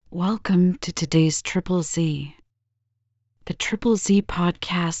Welcome to today's Triple Z. The Triple Z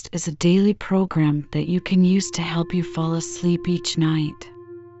podcast is a daily program that you can use to help you fall asleep each night.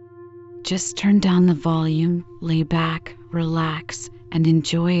 Just turn down the volume, lay back, relax, and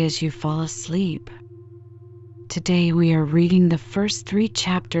enjoy as you fall asleep. Today we are reading the first 3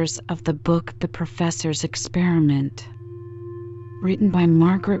 chapters of the book The Professor's Experiment. Written by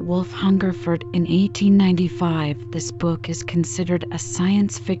Margaret Wolfe Hungerford in 1895, this book is considered a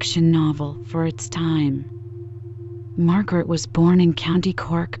science fiction novel for its time. Margaret was born in County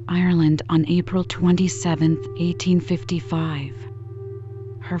Cork, Ireland on April 27, 1855.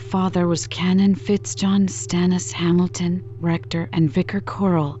 Her father was Canon Fitzjohn Stannis Hamilton, rector and vicar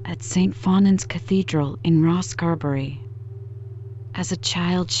choral at St. Faunan's Cathedral in Rosscarbery. As a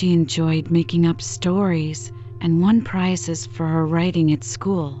child, she enjoyed making up stories and won prizes for her writing at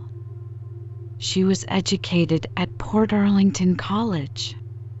school. She was educated at Portarlington College.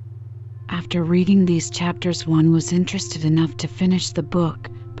 After reading these chapters, one was interested enough to finish the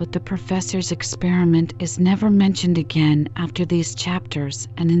book, but the professor's experiment is never mentioned again after these chapters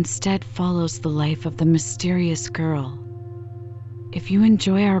and instead follows the life of the mysterious girl. If you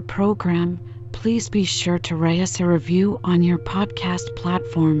enjoy our program, please be sure to write us a review on your podcast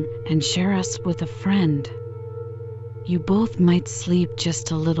platform and share us with a friend. You both might sleep just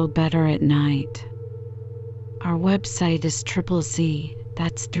a little better at night. Our website is Triple Z,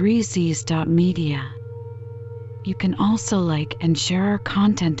 that's 3zs.media. You can also like and share our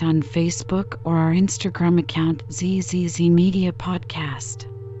content on Facebook or our Instagram account ZZZ Media Podcast.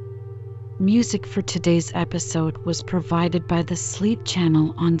 Music for today's episode was provided by the Sleep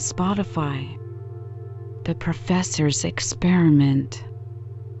Channel on Spotify. The Professor's Experiment.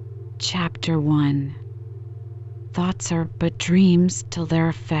 Chapter 1. Thoughts are but dreams till their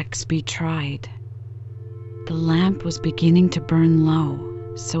effects be tried. The lamp was beginning to burn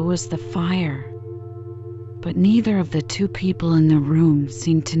low, so was the fire. But neither of the 2 people in the room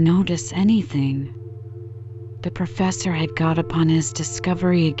seemed to notice anything. The professor had got upon his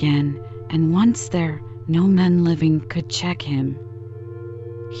discovery again, and once there, no man living could check him.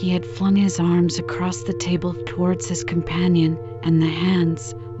 He had flung his arms across the table towards his companion, and the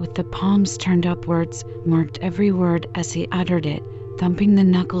hands, with the palms turned upwards, marked every word as he uttered it, thumping the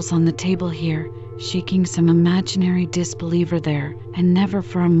knuckles on the table here, shaking some imaginary disbeliever there, and never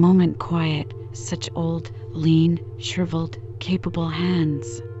for a moment quiet, such old, lean, shriveled, capable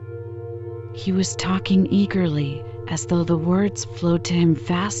hands. He was talking eagerly, as though the words flowed to him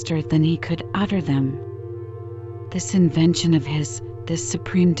faster than he could utter them. This invention of his, this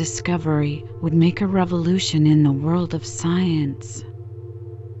supreme discovery, would make a revolution in the world of science.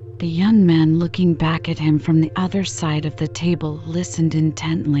 The young man, looking back at him from the other side of the table, listened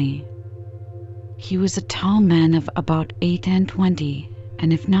intently. He was a tall man of about 28,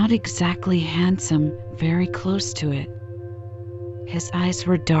 and if not exactly handsome, very close to it. His eyes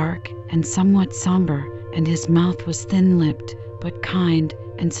were dark and somewhat somber, and his mouth was thin-lipped, but kind,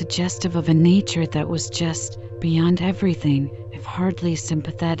 and suggestive of a nature that was just, beyond everything, if hardly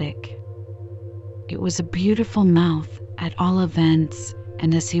sympathetic. It was a beautiful mouth, at all events,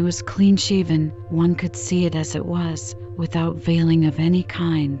 and as he was clean-shaven, one could see it as it was, without veiling of any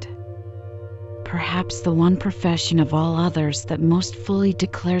kind. Perhaps the one profession of all others that most fully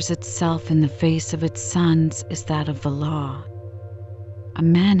declares itself in the face of its sons is that of the law. A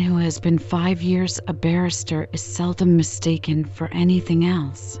man who has been 5 years a barrister is seldom mistaken for anything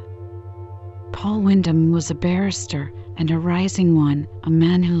else. Paul Wyndham was a barrister, and a rising one, a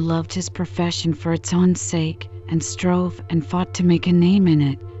man who loved his profession for its own sake, and strove and fought to make a name in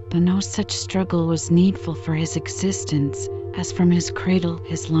it, though no such struggle was needful for his existence, as from his cradle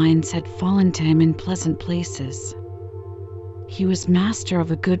his lines had fallen to him in pleasant places. He was master of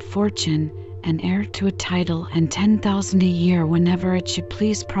a good fortune, and heir to a title and 10,000 a year whenever it should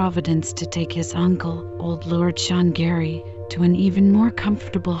please Providence to take his uncle, old Lord Shongarry, to an even more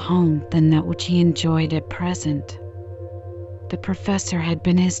comfortable home than that which he enjoyed at present. The professor had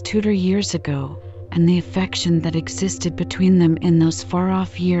been his tutor years ago, and the affection that existed between them in those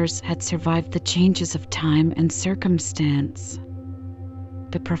far-off years had survived the changes of time and circumstance.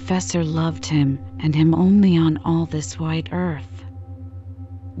 The professor loved him, and him only on all this wide earth.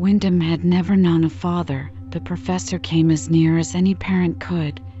 Wyndham had never known a father. The professor came as near as any parent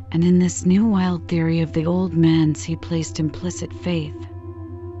could, and in this new wild theory of the old man's he placed implicit faith.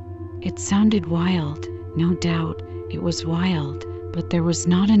 It sounded wild, no doubt, it was wild, but there was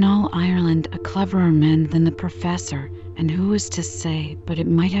not in all Ireland a cleverer man than the professor, and who was to say but it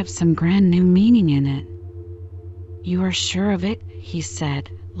might have some grand new meaning in it? "You are sure of it?" he said,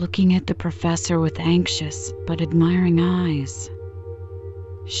 looking at the professor with anxious but admiring eyes.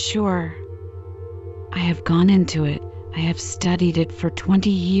 Sure. I have gone into it. I have studied it for 20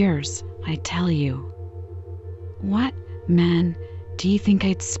 years, I tell you. What, man, do you think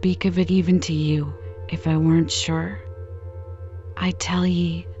I'd speak of it even to you, if I weren't sure? I tell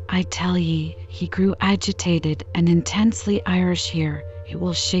ye, he grew agitated and intensely Irish here. It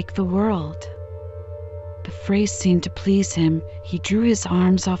will shake the world. The phrase seemed to please him. He drew his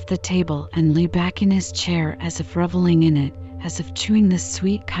arms off the table and lay back in his chair as if reveling in it, as if chewing the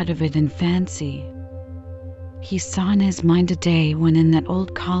sweet cut of it in fancy. He saw in his mind a day when in that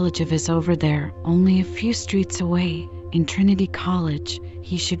old college of his over there, only a few streets away, in Trinity College,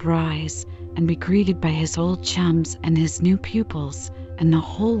 he should rise and be greeted by his old chums and his new pupils, and the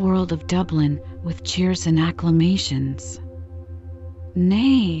whole world of Dublin with cheers and acclamations.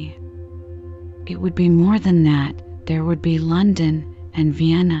 Nay, it would be more than that. There would be London and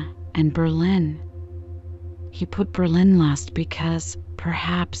Vienna and Berlin. He put Berlin last because,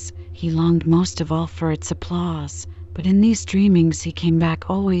 perhaps, he longed most of all for its applause, but in these dreamings he came back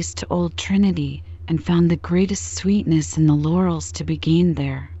always to old Trinity and found the greatest sweetness in the laurels to be gained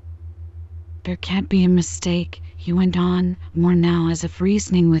there. There can't be a mistake, he went on, more now as if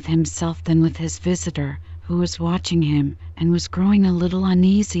reasoning with himself than with his visitor, who was watching him and was growing a little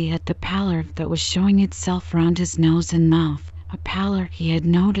uneasy at the pallor that was showing itself round his nose and mouth, a pallor he had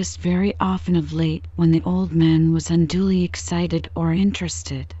noticed very often of late when the old man was unduly excited or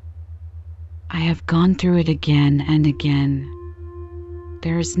interested. I have gone through it again and again.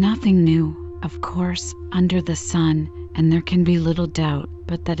 There is nothing new, of course, under the sun, and there can be little doubt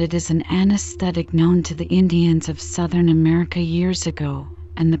but that it is an anesthetic known to the Indians of Southern America years ago,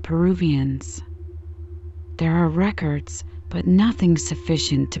 and the Peruvians. There are records, but nothing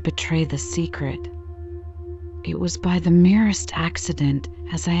sufficient to betray the secret. It was by the merest accident,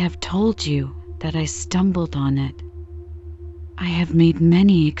 as I have told you, that I stumbled on it. I have made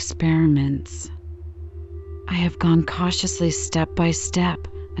many experiments. I have gone cautiously step by step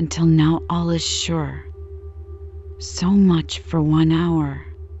until now all is sure. So much for 1 hour.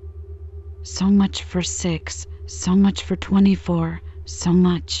 So much for 6, so much for 24, so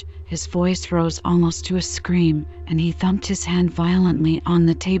much. His voice rose almost to a scream, and he thumped his hand violently on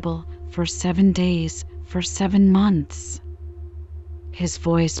the table. For 7 days, for 7 months. His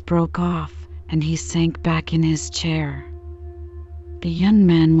voice broke off, and he sank back in his chair. The young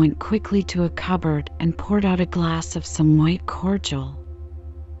man went quickly to a cupboard and poured out a glass of some white cordial.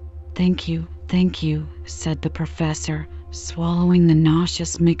 Thank you, said the professor, swallowing the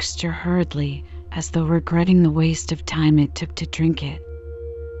nauseous mixture hurriedly, as though regretting the waste of time it took to drink it.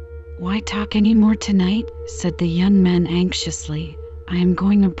 Why talk any more tonight? Said the young man anxiously. I am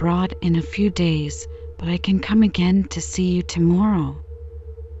going abroad in a few days, but I can come again to see you tomorrow.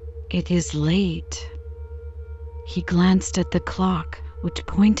 It is late. He glanced at the clock, which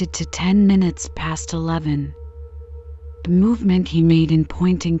pointed to 10 minutes past 11. The movement he made in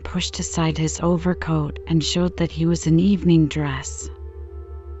pointing pushed aside his overcoat and showed that he was in evening dress.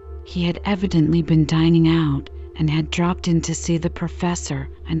 He had evidently been dining out and had dropped in to see the professor,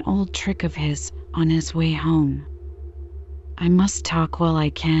 an old trick of his, on his way home. I must talk while I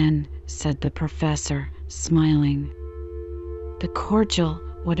can, said the professor, smiling. The cordial,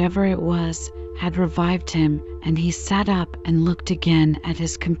 whatever it was, had revived him, and he sat up and looked again at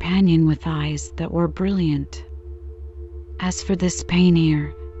his companion with eyes that were brilliant. As for this pain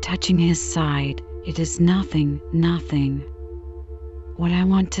here, touching his side, it is nothing. What I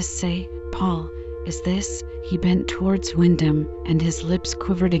want to say, Paul, is this. He bent towards Wyndham, and his lips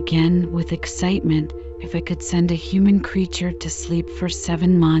quivered again with excitement. If I could send a human creature to sleep for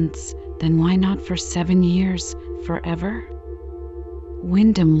 7 months, then why not for 7 years, forever?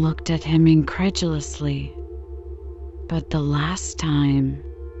 Wyndham looked at him incredulously. But the last time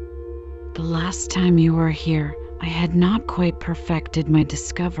you were here, I had not quite perfected my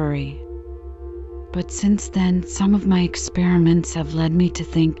discovery. But since then, some of my experiments have led me to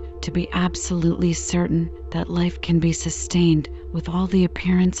think, to be absolutely certain, that life can be sustained, with all the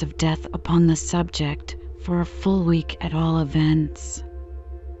appearance of death upon the subject, for a full week at all events.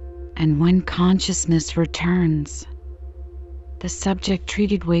 And when consciousness returns, the subject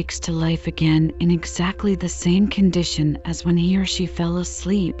treated wakes to life again in exactly the same condition as when he or she fell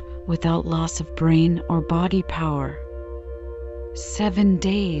asleep, without loss of brain or body power. 7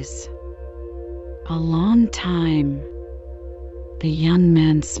 days. A long time. The young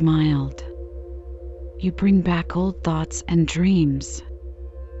man smiled. You bring back old thoughts and dreams.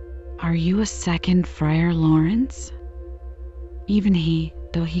 Are you a second Friar Lawrence? Even he,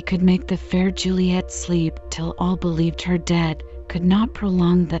 though he could make the fair Juliet sleep till all believed her dead, could not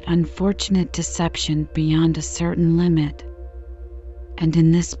prolong that unfortunate deception beyond a certain limit. and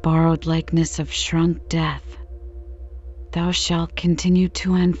in this borrowed likeness of shrunk death, thou shalt continue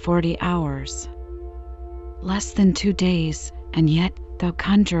 240 hours. Less than 2 days, and yet, thou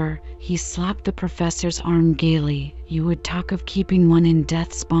conjurer, he slapped the professor's arm gaily, you would talk of keeping one in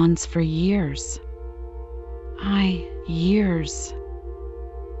death's bonds for years. Aye, years.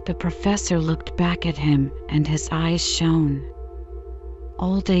 The professor looked back at him, and his eyes shone.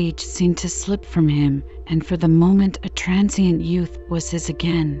 Old age seemed to slip from him, and for the moment a transient youth was his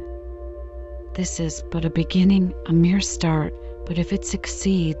again. This is but a beginning, a mere start, but if it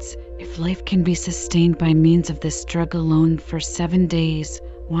succeeds, if life can be sustained by means of this drug alone for 7 days,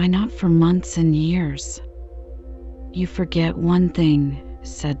 why not for months and years? You forget one thing,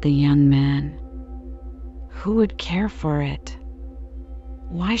 said the young man. Who would care for it?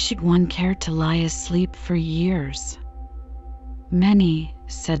 Why should one care to lie asleep for years? Many,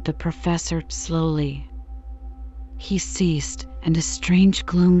 said the professor slowly. He ceased, and a strange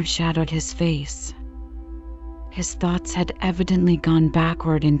gloom shadowed his face. His thoughts had evidently gone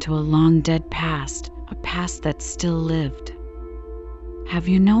backward into a long dead past, a past that still lived. Have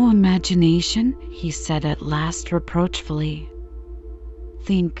you no imagination? He said at last reproachfully.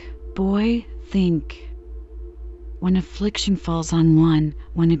 Think, boy, think. When affliction falls on one,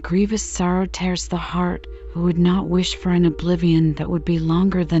 when a grievous sorrow tears the heart, who would not wish for an oblivion that would be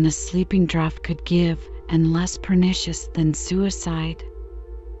longer than a sleeping draught could give, and less pernicious than suicide?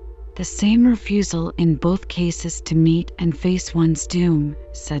 The same refusal in both cases to meet and face one's doom,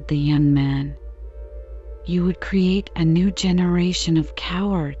 said the young man. You would create a new generation of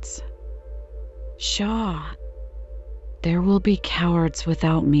cowards. Pshaw! There will be cowards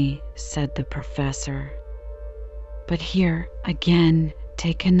without me, said the professor. But here, again,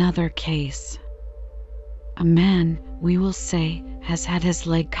 take another case. A man, we will say, has had his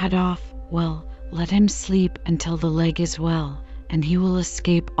leg cut off. Well, let him sleep until the leg is well, and he will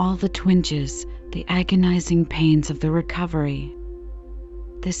escape all the twinges, the agonizing pains of the recovery.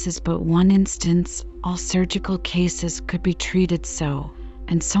 This is but one instance. All surgical cases could be treated so,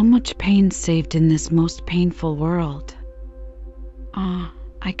 and so much pain saved in this most painful world. Ah,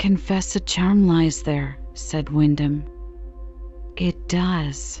 I confess a charm lies there, said Wyndham. It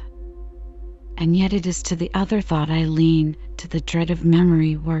does. And yet it is to the other thought I lean, to the dread of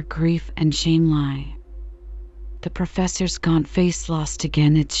memory where grief and shame lie. The professor's gaunt face lost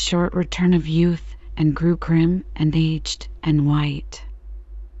again its short return of youth, and grew grim and aged and white.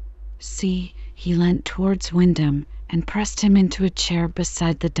 See, he leant towards Wyndham, and pressed him into a chair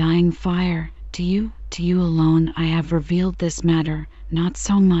beside the dying fire. To you alone I have revealed this matter, not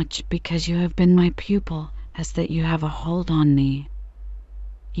so much because you have been my pupil, as that you have a hold on me.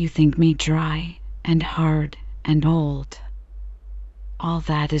 You think me dry, and hard, and old. All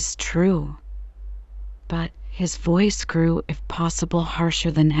that is true. But, his voice grew, if possible,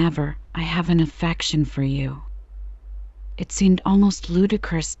 harsher than ever, I have an affection for you. It seemed almost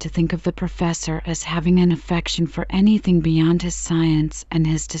ludicrous to think of the professor as having an affection for anything beyond his science and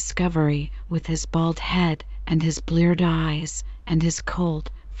his discovery, with his bald head, and his bleared eyes, and his cold,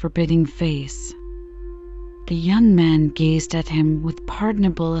 forbidding face. The young man gazed at him with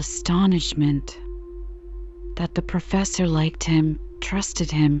pardonable astonishment. That the professor liked him, trusted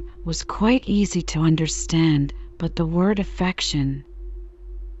him, was quite easy to understand, but the word affection—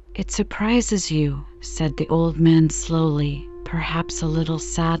 It surprises you, said the old man slowly, perhaps a little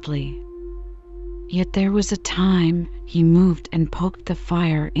sadly. Yet there was a time, he moved and poked the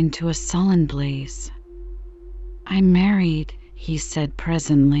fire into a sullen blaze. I married, he said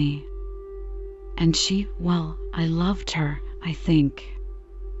presently. And she, well, I loved her, I think.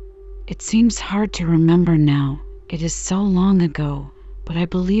 It seems hard to remember now, it is so long ago, but I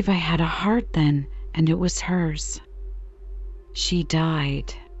believe I had a heart then, and it was hers. She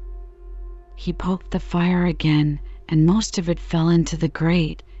died. He poked the fire again, and most of it fell into the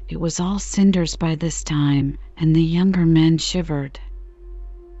grate. It was all cinders by this time, and the younger man shivered.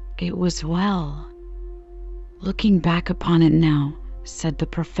 It was well. Looking back upon it now, said the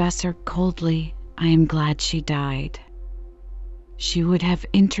professor coldly, I am glad she died. She would have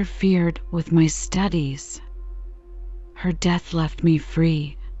interfered with my studies. Her death left me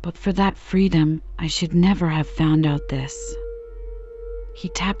free, but for that freedom I should never have found out this. He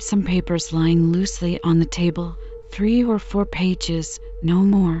tapped some papers lying loosely on the table, 3 or 4 pages, no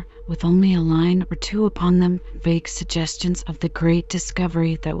more, with only a line or 2 upon them, vague suggestions of the great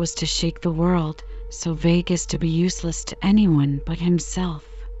discovery that was to shake the world, so vague as to be useless to anyone but himself.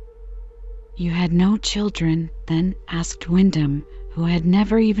 You had no children, then? Asked Wyndham, who had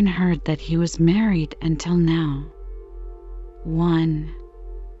never even heard that he was married until now. 1.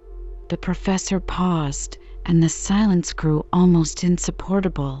 The professor paused, and the silence grew almost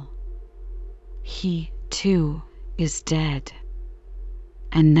insupportable. He, too, is dead.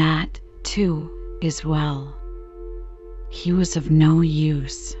 And that, too, is well. He was of no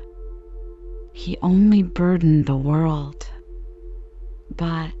use. He only burdened the world.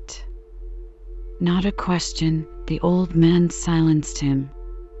 But, not a question, the old man silenced him.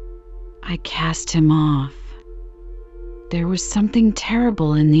 I cast him off. There was something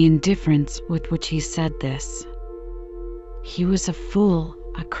terrible in the indifference with which he said this. He was a fool,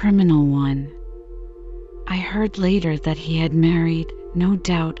 a criminal one. I heard later that he had married, no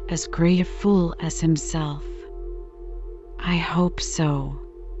doubt as great a fool as himself. I hope so.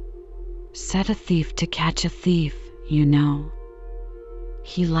 Set a thief to catch a thief, you know.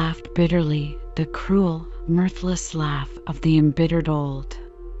 He laughed bitterly, the cruel, mirthless laugh of the embittered old.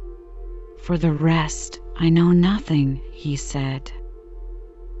 For the rest, I know nothing, he said.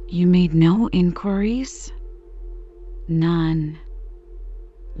 You made no inquiries? None.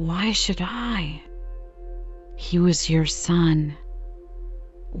 Why should I? He was your son.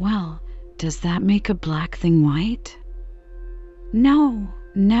 Well, does that make a black thing white? No,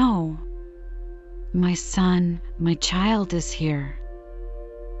 no. My son, my child is here.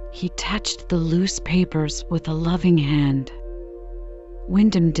 He touched the loose papers with a loving hand.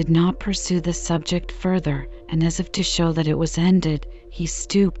 Wyndham did not pursue the subject further, and as if to show that it was ended, he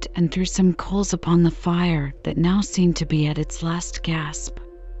stooped and threw some coals upon the fire that now seemed to be at its last gasp.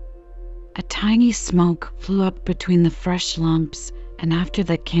 A tiny smoke flew up between the fresh lumps, and after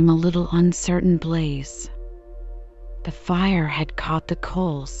that came a little uncertain blaze. The fire had caught the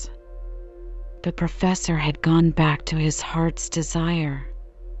coals. The professor had gone back to his heart's desire.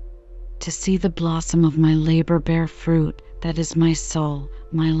 To see the blossom of my labor bear fruit, that is my soul,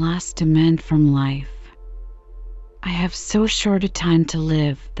 my last demand from life. I have so short a time to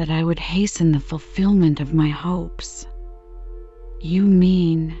live that I would hasten the fulfillment of my hopes. You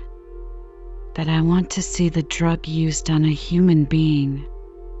mean that I want to see the drug used on a human being.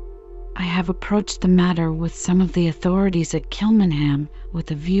 I have approached the matter with some of the authorities at Kilmainham with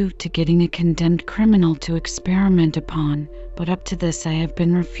a view to getting a condemned criminal to experiment upon, but up to this I have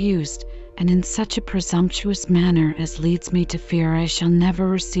been refused, and in such a presumptuous manner as leads me to fear I shall never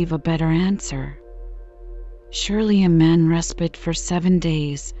receive a better answer. Surely a man respite for 7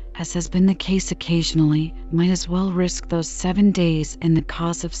 days, as has been the case occasionally, might as well risk those 7 days in the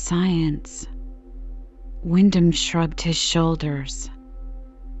cause of science. Wyndham shrugged his shoulders.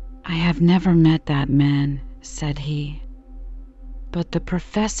 I have never met that man, said he. But the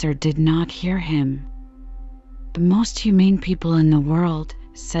professor did not hear him. The most humane people in the world,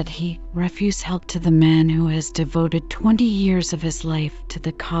 said he, refuse help to the man who has devoted 20 years of his life to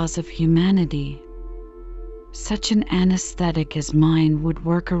the cause of humanity. Such an anesthetic as mine would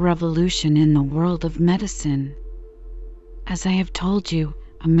work a revolution in the world of medicine. As I have told you,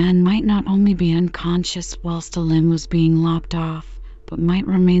 a man might not only be unconscious whilst a limb was being lopped off, but might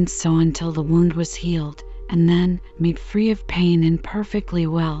remain so until the wound was healed, and then, made free of pain and perfectly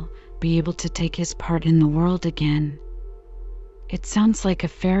well, be able to take his part in the world again. It sounds like a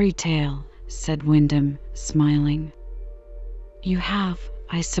fairy tale, said Wyndham, smiling. You have,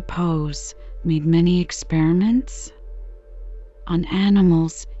 I suppose, made many experiments? On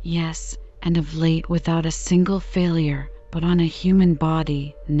animals, yes, and of late without a single failure, but on a human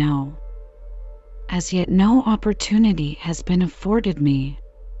body, no. As yet no opportunity has been afforded me.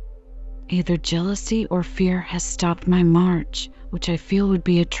 Either jealousy or fear has stopped my march, which I feel would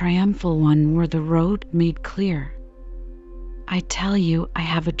be a triumphal one were the road made clear. I tell you, I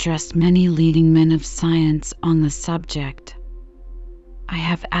have addressed many leading men of science on the subject. I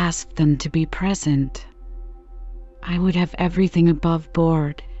have asked them to be present. I would have everything above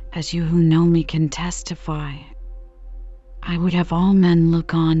board, as you who know me can testify. I would have all men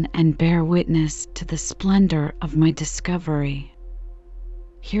look on and bear witness to the splendor of my discovery.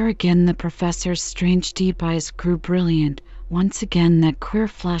 Here again the professor's strange deep eyes grew brilliant. Once again that queer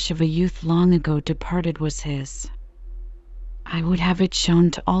flash of a youth long ago departed was his. I would have it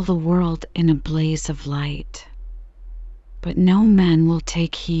shown to all the world in a blaze of light. But no man will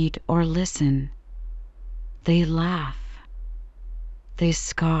take heed or listen. They laugh. They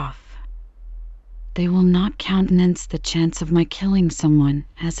scoff. They will not countenance the chance of my killing someone,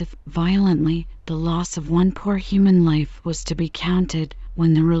 as if, violently, the loss of one poor human life was to be counted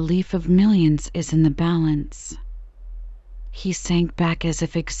when the relief of millions is in the balance. He sank back as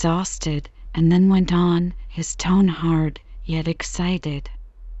if exhausted, and then went on, his tone hard, yet excited.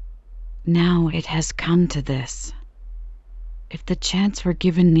 Now it has come to this. If the chance were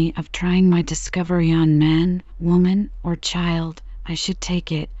given me of trying my discovery on man, woman, or child, I should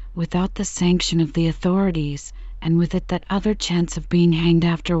take it, without the sanction of the authorities, and with it that other chance of being hanged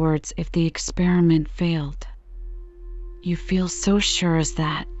afterwards if the experiment failed. "You feel so sure as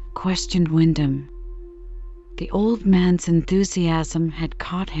that?" questioned Wyndham. The old man's enthusiasm had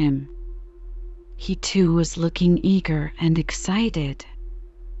caught him. He too was looking eager and excited.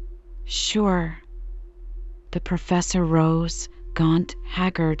 "Sure." The professor rose, gaunt,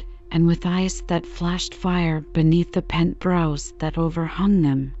 haggard, and with eyes that flashed fire beneath the pent brows that overhung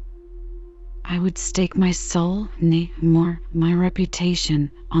them. "I would stake my soul, nay, more, my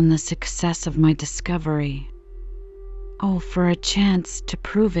reputation, on the success of my discovery. Oh, for a chance to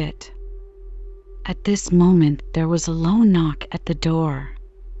prove it!" At this moment there was a low knock at the door.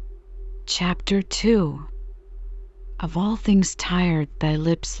 Chapter 2. Of all things tired, thy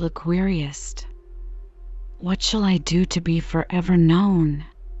lips look weariest. What shall I do to be forever known?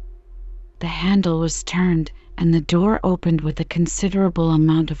 The handle was turned, and the door opened with a considerable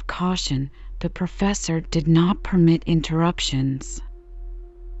amount of caution. The professor did not permit interruptions.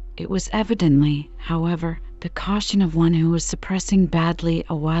 It was evidently, however, the caution of one who was suppressing badly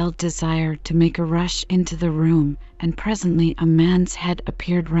a wild desire to make a rush into the room, and presently a man's head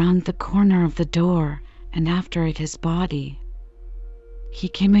appeared round the corner of the door, and after it his body. He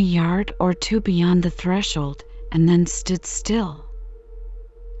came a yard or two beyond the threshold, and then stood still.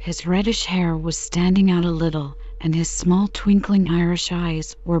 His reddish hair was standing out a little, and his small twinkling Irish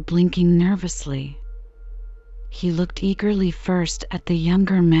eyes were blinking nervously. He looked eagerly first at the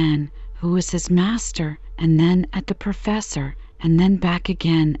younger man, who was his master, and then at the professor, and then back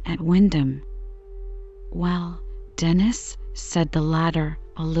again at Wyndham. "Well, Denis," said the latter,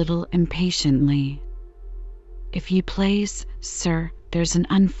 a little impatiently. "If ye plaze, sir, there's an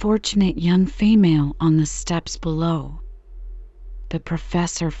unfortunate young female on the steps below." The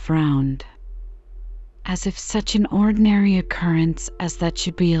professor frowned. As if such an ordinary occurrence as that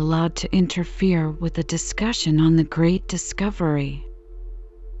should be allowed to interfere with a discussion on the great discovery.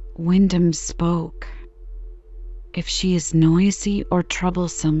 Wyndham spoke. "If she is noisy or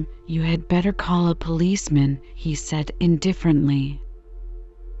troublesome, you had better call a policeman," he said indifferently.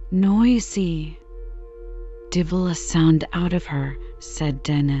 "Noisy! Divil a sound out of her," said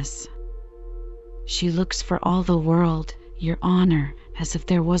Denis. "She looks for all the world, your honour, as if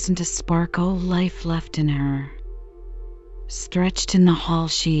there wasn't a spark o' life left in her. Stretched in the hall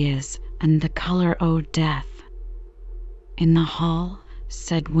she is, and the colour o' death." "In the hall?"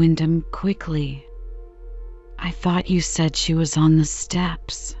 said Wyndham quickly. "I thought you said she was on the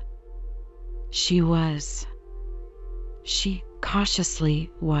steps." "She was. She cautiously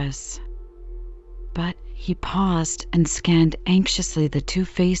was." But he paused and scanned anxiously the two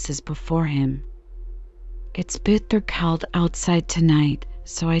faces before him. "It's bitter cold outside tonight,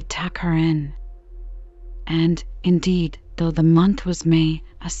 so I tuck her in." And, indeed, though the month was May,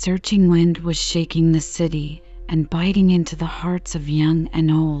 a searching wind was shaking the city, and biting into the hearts of young and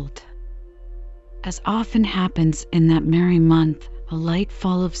old. As often happens in that merry month, a light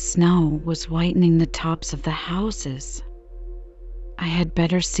fall of snow was whitening the tops of the houses. "I had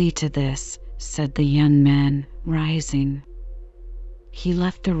better see to this," said the young man, rising. He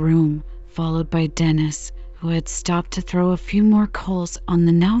left the room, followed by Denis, who had stopped to throw a few more coals on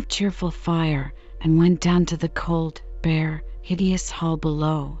the now cheerful fire, and went down to the cold, bare, hideous hall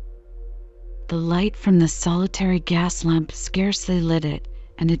below. The light from the solitary gas lamp scarcely lit it,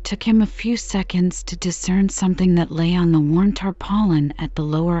 and it took him a few seconds to discern something that lay on the worn tarpaulin at the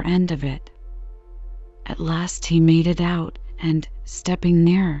lower end of it. At last he made it out, and, stepping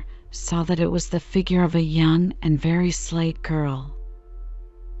nearer, saw that it was the figure of a young and very slight girl.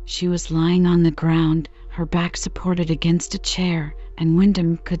 She was lying on the ground, her back supported against a chair, and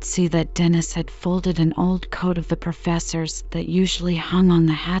Wyndham could see that Denis had folded an old coat of the professor's that usually hung on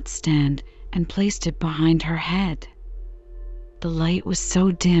the hat stand, and placed it behind her head. The light was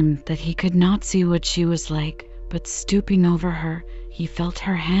so dim that he could not see what she was like, but stooping over her, he felt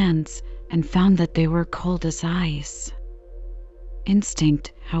her hands, and found that they were cold as ice.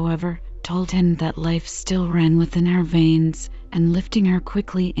 Instinct, however, told him that life still ran within her veins, and lifting her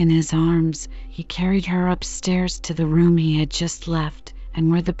quickly in his arms, he carried her upstairs to the room he had just left,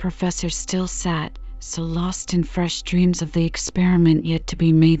 and where the professor still sat, so lost in fresh dreams of the experiment yet to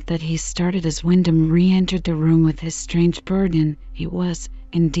be made that he started as Wyndham re-entered the room with his strange burden. It was,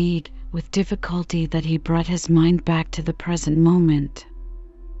 indeed, with difficulty that he brought his mind back to the present moment.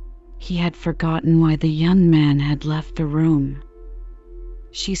 He had forgotten why the young man had left the room.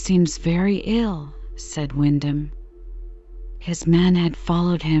 "She seems very ill," said Wyndham. His man had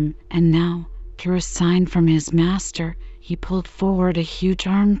followed him, and now, through a sign from his master, he pulled forward a huge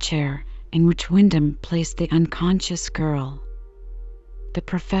armchair, in which Wyndham placed the unconscious girl. The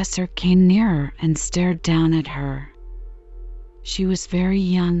professor came nearer and stared down at her. She was very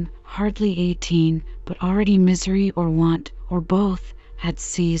young, hardly 18, but already misery or want, or both, had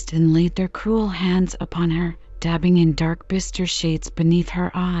seized and laid their cruel hands upon her, dabbing in dark bister shades beneath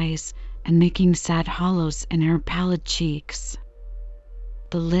her eyes, and making sad hollows in her pallid cheeks.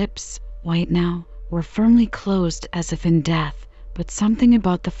 The lips, white now, were firmly closed as if in death, but something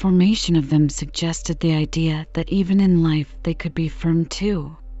about the formation of them suggested the idea that even in life they could be firm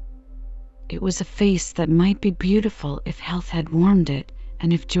too. It was a face that might be beautiful if health had warmed it,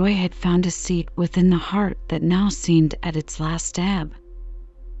 and if joy had found a seat within the heart that now seemed at its last ebb.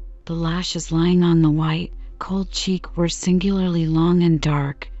 The lashes lying on the white, cold cheek were singularly long and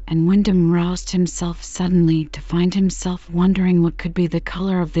dark, and Wyndham roused himself suddenly to find himself wondering what could be the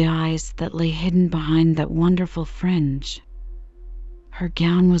color of the eyes that lay hidden behind that wonderful fringe. Her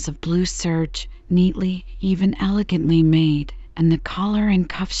gown was of blue serge, neatly, even elegantly made, and the collar and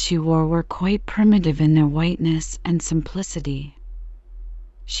cuffs she wore were quite primitive in their whiteness and simplicity.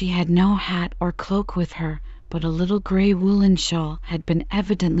 She had no hat or cloak with her, but a little gray woolen shawl had been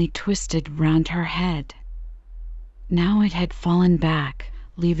evidently twisted round her head. Now it had fallen back,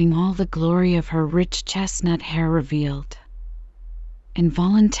 leaving all the glory of her rich chestnut hair revealed.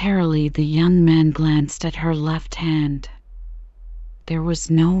 Involuntarily the young man glanced at her left hand. There was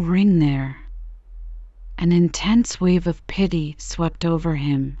no ring there. An intense wave of pity swept over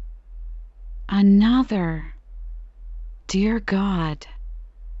him. Another! Dear God!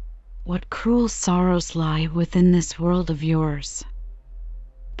 What cruel sorrows lie within this world of yours!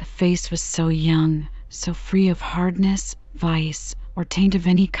 The face was so young, so free of hardness, vice, or taint of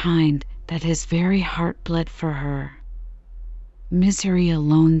any kind, that his very heart bled for her. Misery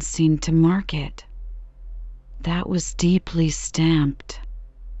alone seemed to mark it. That was deeply stamped.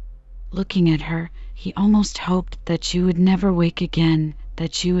 Looking at her, he almost hoped that she would never wake again,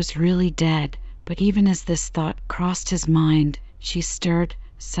 that she was really dead, but even as this thought crossed his mind, she stirred,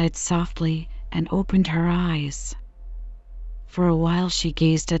 sighed softly, and opened her eyes. For a while she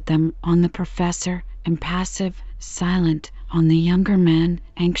gazed at them, on the professor, impassive, silent, on the younger man,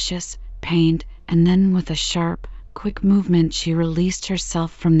 anxious, pained, and then with a sharp, quick movement she released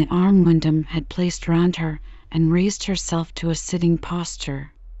herself from the arm Wyndham had placed round her, and raised herself to a sitting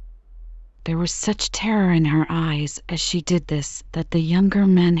posture. There was such terror in her eyes as she did this that the younger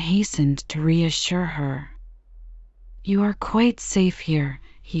man hastened to reassure her. "You are quite safe here,"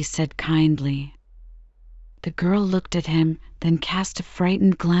 he said kindly. The girl looked at him, then cast a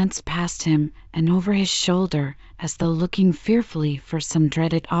frightened glance past him and over his shoulder, as though looking fearfully for some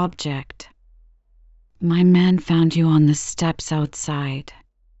dreaded object. "My man found you on the steps outside.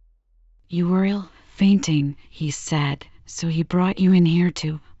 You were ill, fainting," he said, "so he brought you in here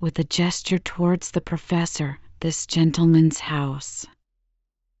to, with a gesture towards the professor, this gentleman's house."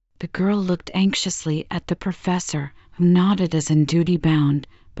 The girl looked anxiously at the professor, who nodded as in duty bound,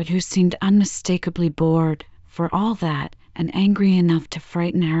 but who seemed unmistakably bored, for all that, and angry enough to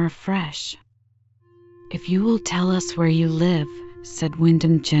frighten her afresh. "If you will tell us where you live," said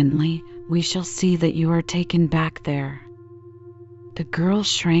Wyndham gently, "we shall see that you are taken back there." The girl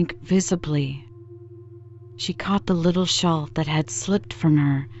shrank visibly. She caught the little shawl that had slipped from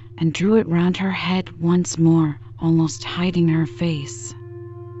her and drew it round her head once more, almost hiding her face.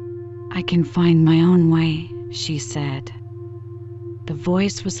 "I can find my own way," she said. The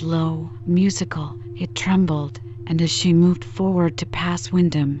voice was low, musical, it trembled, and as she moved forward to pass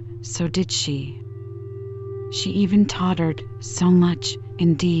Wyndham, so did she. She even tottered, so much,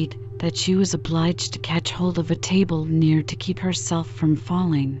 indeed, that she was obliged to catch hold of a table near to keep herself from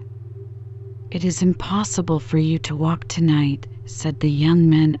falling. "It is impossible for you to walk tonight," said the young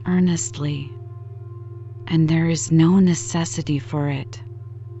man earnestly, "and there is no necessity for it.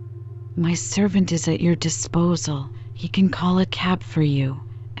 My servant is at your disposal. He can call a cab for you,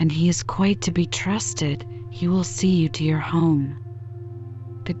 and he is quite to be trusted. He will see you to your home."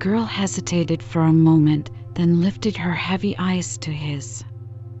 The girl hesitated for a moment, then lifted her heavy eyes to his.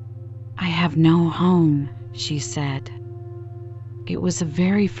 "I have no home," she said. It was a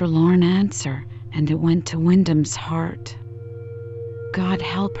very forlorn answer, and it went to Wyndham's heart. God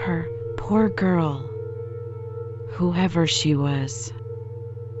help her, poor girl, whoever she was.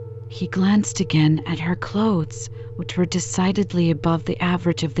 He glanced again at her clothes, which were decidedly above the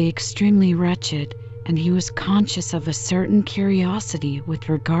average of the extremely wretched, and he was conscious of a certain curiosity with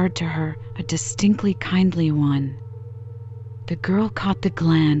regard to her, a distinctly kindly one. The girl caught the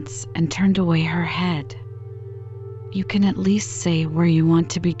glance and turned away her head. "You can at least say where you want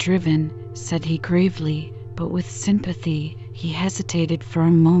to be driven," said he gravely, but with sympathy. He hesitated for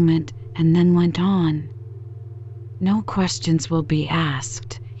a moment and then went on. No questions will be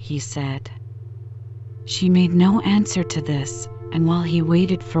asked, he said. She made no answer to this, and while he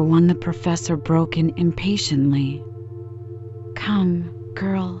waited for one, the professor broke in impatiently. Come,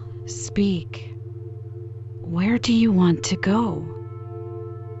 girl, speak. Where do you want to go?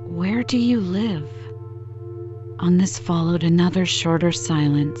 Where do you live? On this followed another shorter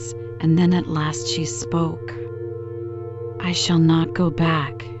silence, and then at last she spoke. I shall not go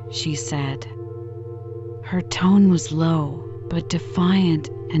back, she said. Her tone was low, but defiant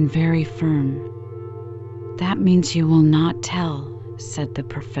and very firm. That means you will not tell, said the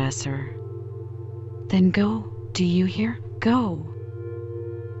professor. Then go, do you hear? Go.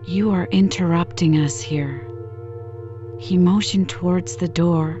 You are interrupting us here. He motioned towards the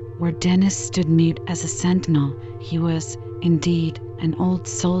door, where Dennis stood mute as a sentinel. He was, indeed, an old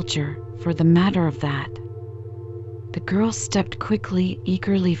soldier, for the matter of that. The girl stepped quickly,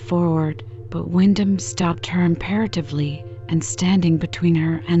 eagerly forward, but Wyndham stopped her imperatively, and standing between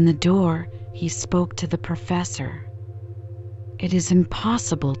her and the door, he spoke to the professor. It is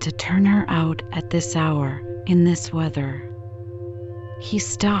impossible to turn her out at this hour, in this weather. He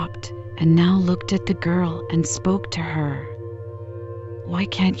stopped, and now looked at the girl and spoke to her. Why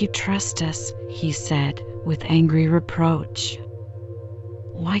can't you trust us? He said, with angry reproach.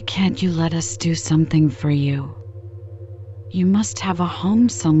 Why can't you let us do something for you? You must have a home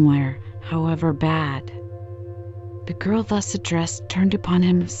somewhere, however bad. The girl thus addressed turned upon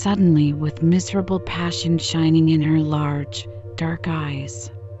him suddenly with miserable passion shining in her large, dark eyes.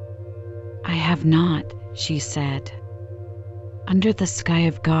 I have not, she said. Under the sky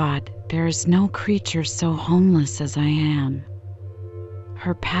of God, there is no creature so homeless as I am.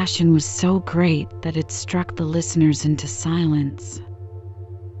 Her passion was so great that it struck the listeners into silence.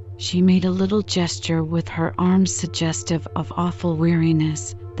 She made a little gesture with her arms suggestive of awful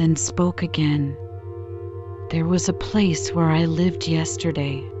weariness, then spoke again. There was a place where I lived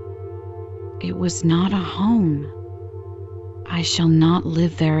yesterday. It was not a home. I shall not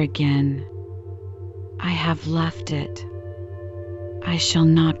live there again. I have left it. I shall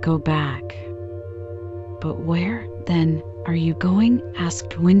not go back. But where, then, are you going?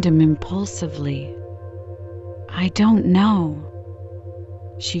 Asked Wyndham impulsively. I don't know.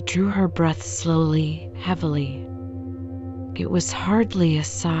 She drew her breath slowly, heavily. It was hardly a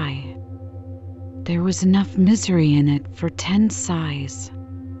sigh. There was enough misery in it for 10 sighs.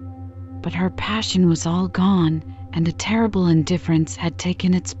 But her passion was all gone, and a terrible indifference had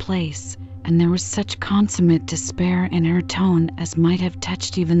taken its place, and there was such consummate despair in her tone as might have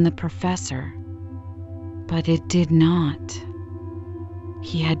touched even the professor. But it did not.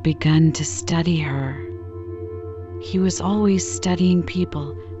 He had begun to study her. He was always studying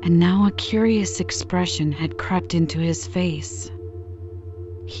people, and now a curious expression had crept into his face.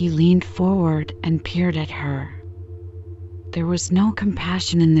 He leaned forward and peered at her. There was no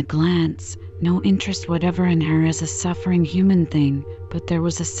compassion in the glance, no interest whatever in her as a suffering human thing, but there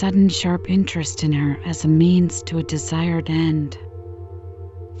was a sudden sharp interest in her as a means to a desired end.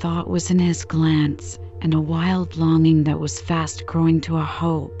 Thought was in his glance, and a wild longing that was fast growing to a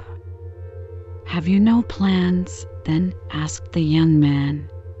hope. Have you no plans, then? Asked the young man.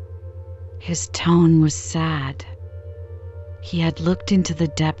 His tone was sad. He had looked into the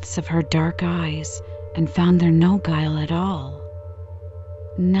depths of her dark eyes and found there no guile at all.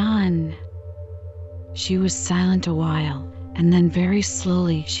 None. She was silent a while, and then very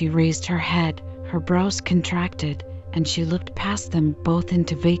slowly she raised her head, her brows contracted, and she looked past them both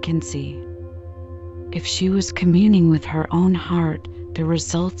into vacancy. If she was communing with her own heart, the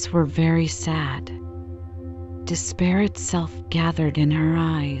results were very sad. Despair itself gathered in her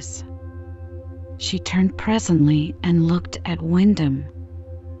eyes. She turned presently and looked at Wyndham.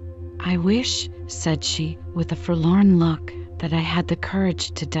 I wish, said she, with a forlorn look, that I had the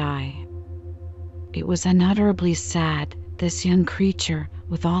courage to die. It was unutterably sad, this young creature,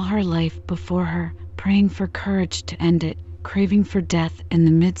 with all her life before her, praying for courage to end it, craving for death in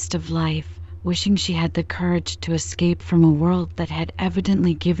the midst of life, wishing she had the courage to escape from a world that had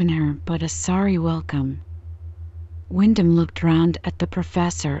evidently given her but a sorry welcome. Wyndham looked round at the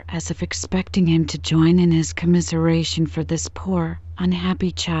professor as if expecting him to join in his commiseration for this poor,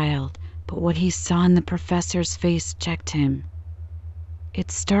 unhappy child, but what he saw in the professor's face checked him.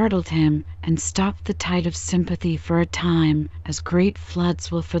 It startled him and stopped the tide of sympathy for a time, as great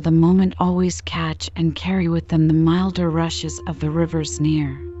floods will for the moment always catch and carry with them the milder rushes of the rivers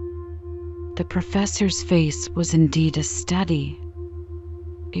near. The professor's face was indeed a study.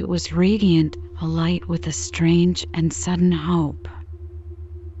 It was radiant, alight with a strange and sudden hope.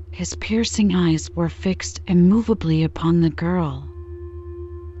 His piercing eyes were fixed immovably upon the girl.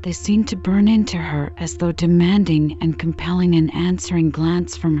 They seemed to burn into her as though demanding and compelling an answering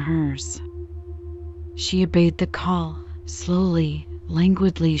glance from hers. She obeyed the call. Slowly,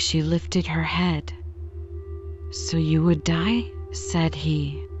 languidly, she lifted her head. "So you would die?" said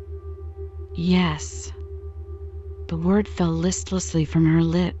he. "Yes." The word fell listlessly from her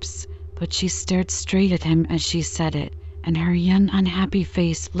lips, but she stared straight at him as she said it, and her young, unhappy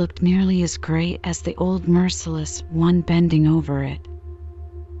face looked nearly as gray as the old, merciless one bending over it.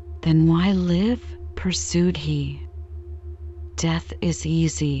 "Then why live?" pursued he. "Death is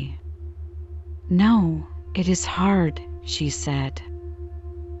easy." "No, it is hard," she said.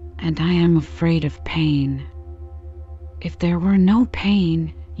 "And I am afraid of pain." "If there were no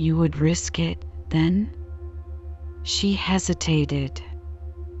pain, you would risk it, then?" She hesitated.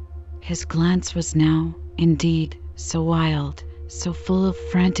 His glance was now, indeed, so wild, so full of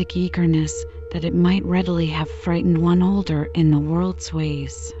frantic eagerness, that it might readily have frightened one older in the world's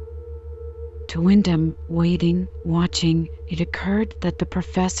ways. To Wyndham, waiting, watching, it occurred that the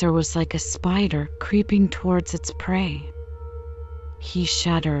professor was like a spider creeping towards its prey. He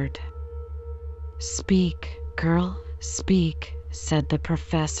shuddered. "Speak, girl, speak," said the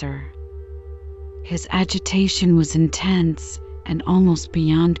professor. His agitation was intense and almost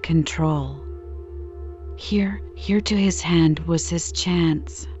beyond control. Here to his hand was his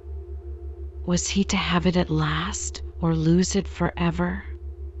chance. Was he to have it at last, or lose it forever?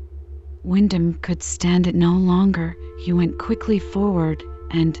 Wyndham could stand it no longer. He went quickly forward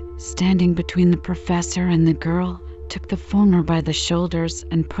and, standing between the professor and the girl, took the former by the shoulders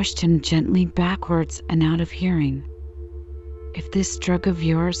and pushed him gently backwards and out of hearing. "If this drug of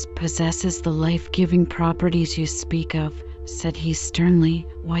yours possesses the life-giving properties you speak of," said he sternly,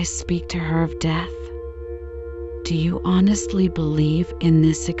 "why speak to her of death? Do you honestly believe in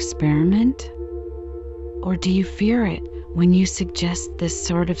this experiment? Or do you fear it when you suggest this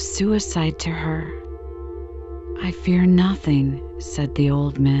sort of suicide to her?" "I fear nothing," said the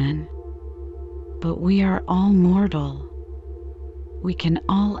old man. "But we are all mortal. We can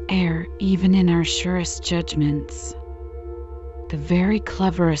all err, even in our surest judgments. The very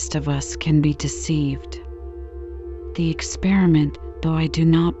cleverest of us can be deceived. The experiment, though I do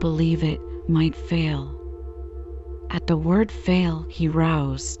not believe it, might fail." At the word fail, he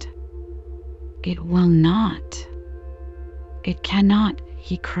roused. "It will not. It cannot,"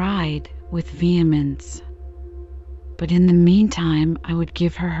 he cried with vehemence. "But in the meantime, I would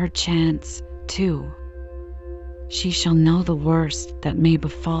give her her chance, too. She shall know the worst that may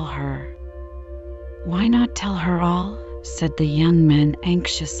befall her." "Why not tell her all?" said the young man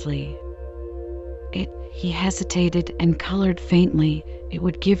anxiously. He hesitated and colored faintly. "It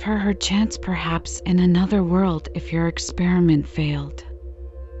would give her her chance perhaps in another world if your experiment failed.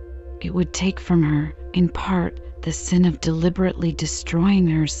 It would take from her, in part, the sin of deliberately destroying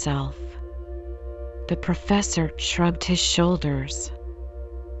herself." The professor shrugged his shoulders.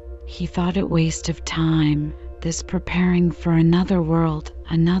 He thought it waste of time, this preparing for another world,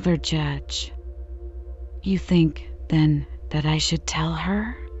 another judge. "You think, then, that I should tell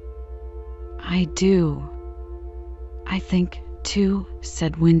her?" "I do." "I think, too,"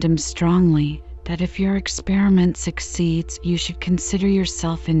 said Wyndham strongly, "that if your experiment succeeds, you should consider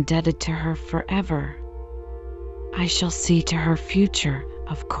yourself indebted to her forever." "I shall see to her future,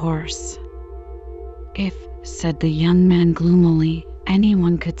 of course." "If," said the young man gloomily,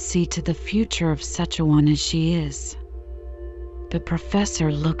 "anyone could see to the future of such a one as she is." The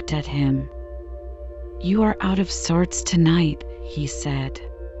professor looked at him. "You are out of sorts tonight," he said.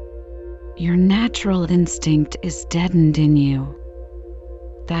 "Your natural instinct is deadened in you.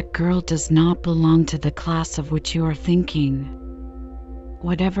 That girl does not belong to the class of which you are thinking.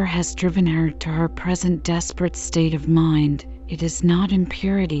 Whatever has driven her to her present desperate state of mind, it is not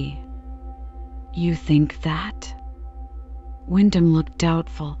impurity." "You think that?" Wyndham looked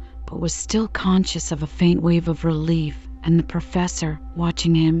doubtful, but was still conscious of a faint wave of relief, and the professor,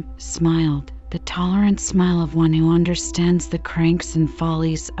 watching him, smiled, the tolerant smile of one who understands the cranks and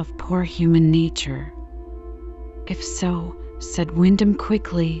follies of poor human nature. "If so," said Wyndham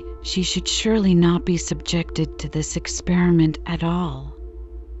quickly, "she should surely not be subjected to this experiment at all."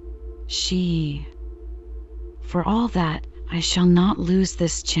 "She. For all that, I shall not lose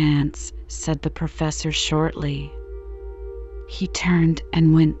this chance," said the professor shortly. He turned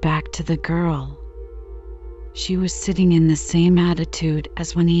and went back to the girl. She was sitting in the same attitude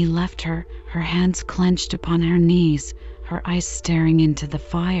as when he left her, her hands clenched upon her knees, her eyes staring into the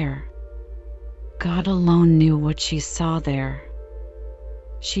fire. God alone knew what she saw there.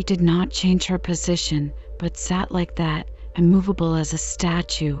 She did not change her position, but sat like that, immovable as a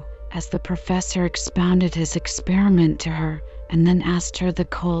statue, as the professor expounded his experiment to her, and then asked her the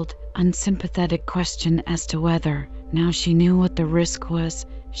cold, unsympathetic question as to whether, now she knew what the risk was,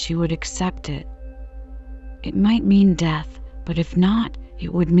 she would accept it. It might mean death, but if not,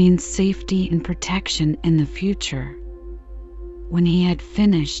 it would mean safety and protection in the future. When he had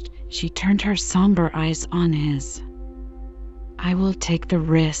finished, she turned her somber eyes on his. "I will take the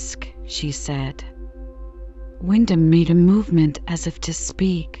risk," she said. Wyndham made a movement as if to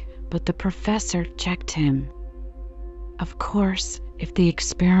speak, but the professor checked him. "Of course, if the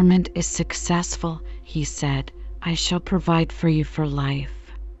experiment is successful," he said, "I shall provide for you for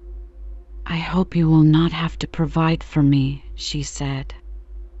life." "I hope you will not have to provide for me," she said.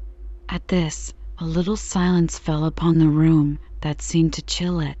 At this, a little silence fell upon the room that seemed to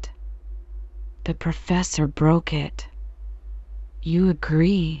chill it. The professor broke it. "You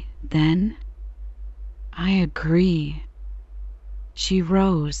agree, then?" "I agree." She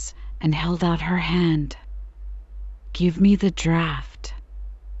rose and held out her hand. "Give me the draft."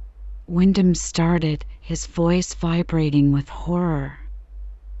 Wyndham started, his voice vibrating with horror.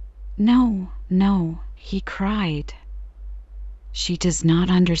 "No, no," he cried. "She does not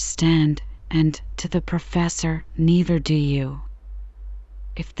understand, and, to the professor, neither do you.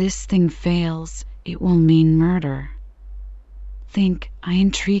 If this thing fails, it will mean murder. Think, I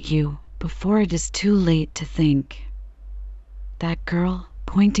entreat you, before it is too late to think. That girl,"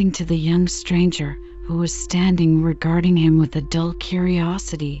 pointing to the young stranger, who was standing regarding him with a dull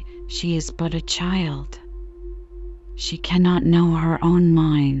curiosity, "she is but a child. She cannot know her own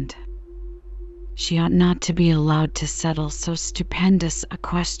mind. She ought not to be allowed to settle so stupendous a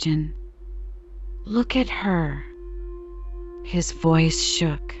question. Look at her." His voice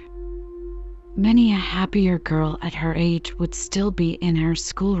shook. Many a happier girl at her age would still be in her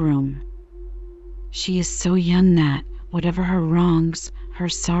schoolroom. She is so young that, whatever her wrongs, her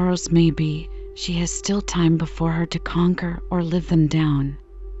sorrows may be, she has still time before her to conquer or live them down.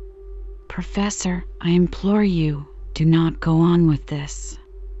 Professor, I implore you, do not go on with this."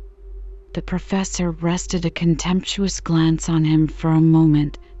 The professor rested a contemptuous glance on him for a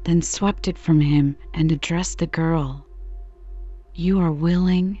moment, then swept it from him and addressed the girl. "You are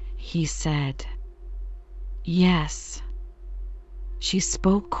willing?" he said. "Yes." She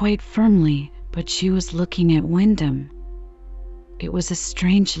spoke quite firmly, but she was looking at Wyndham. It was a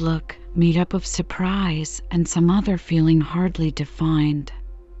strange look, made up of surprise and some other feeling hardly defined.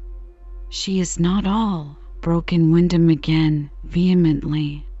 "She is not all," broke in Wyndham again,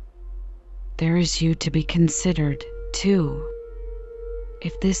 vehemently. "There is you to be considered, too.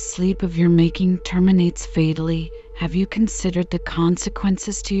 If this sleep of your making terminates fatally, have you considered the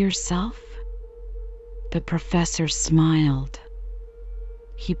consequences to yourself?" The professor smiled.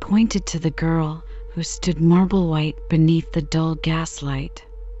 He pointed to the girl, who stood marble white beneath the dull gaslight.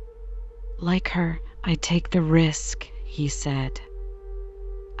 "Like her, I take the risk," he said.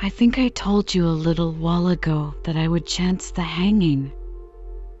 "I think I told you a little while ago that I would chance the hanging."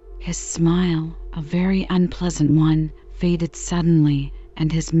 His smile, a very unpleasant one, faded suddenly,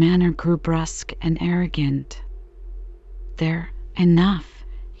 and his manner grew brusque and arrogant. "There, enough,"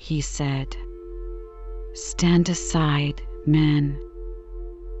 he said. "Stand aside, man.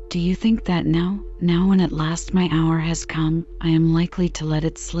 Do you think that now when at last my hour has come, I am likely to let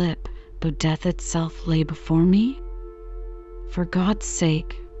it slip, though death itself lay before me? For God's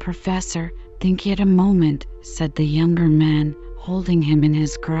sake, Professor, think yet a moment," said the younger man, holding him in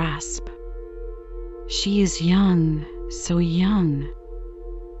his grasp. "She is young, so young.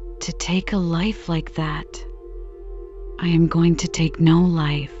 To take a life like that." "I am going to take no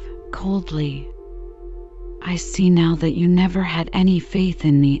life," coldly. "I see now that you never had any faith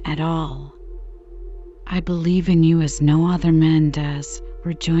in me at all." "I believe in you as no other man does,"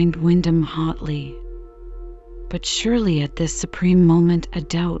 rejoined Wyndham hotly. "But surely at this supreme moment a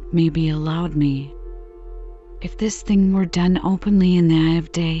doubt may be allowed me. If this thing were done openly in the eye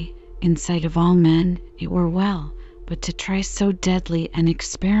of day, in sight of all men, it were well, but to try so deadly an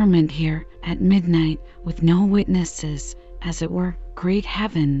experiment here at midnight, with no witnesses, as it were, great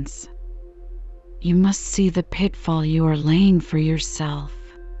heavens! You must see the pitfall you are laying for yourself.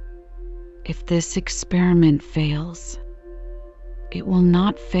 If this experiment fails—" "It will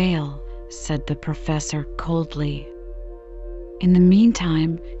not fail," said the professor coldly. In the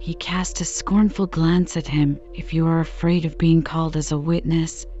meantime, he cast a scornful glance at him. "If you are afraid of being called as a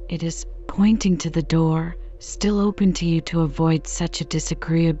witness, it is," pointing to the door, "still open to you to avoid such a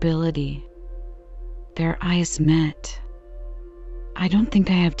disagreeability." Their eyes met. "I don't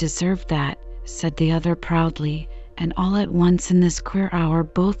think I have deserved that," said the other proudly, and all at once in this queer hour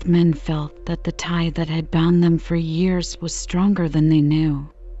both men felt that the tie that had bound them for years was stronger than they knew.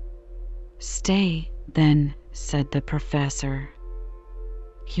 "Stay, then," said the professor.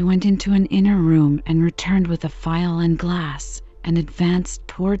 He went into an inner room and returned with a phial and glass, and advanced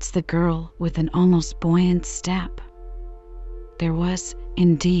towards the girl with an almost buoyant step. There was,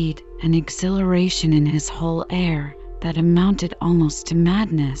 indeed, an exhilaration in his whole air that amounted almost to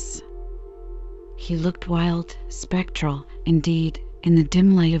madness. He looked wild, spectral, indeed, in the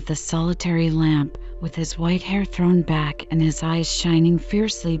dim light of the solitary lamp, with his white hair thrown back and his eyes shining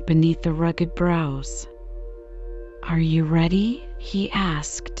fiercely beneath the rugged brows. "Are you ready?" he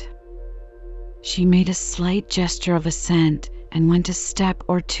asked. She made a slight gesture of assent and went a step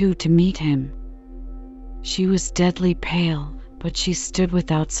or two to meet him. She was deadly pale, but she stood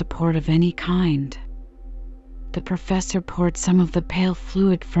without support of any kind. The professor poured some of the pale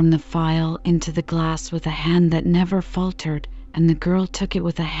fluid from the phial into the glass with a hand that never faltered, and the girl took it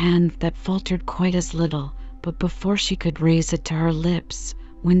with a hand that faltered quite as little, but before she could raise it to her lips,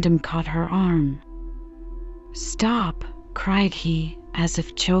 Wyndham caught her arm. "Stop!" cried he, as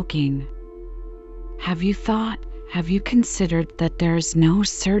if choking. Have you considered that there is no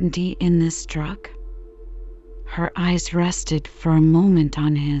certainty in this drug?" Her eyes rested for a moment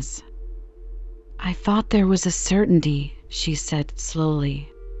on his. "I thought there was a certainty," she said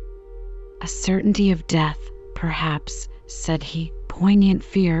slowly. "A certainty of death, perhaps," said he, poignant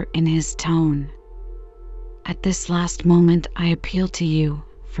fear in his tone. "At this last moment I appeal to you,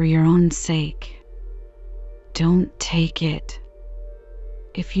 for your own sake. Don't take it.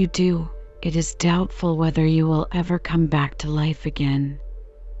 If you do, it is doubtful whether you will ever come back to life again."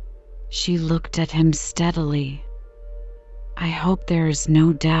 She looked at him steadily. "I hope there is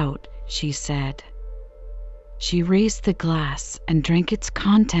no doubt," she said. She raised the glass and drank its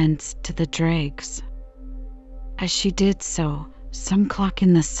contents to the dregs. As she did so, some clock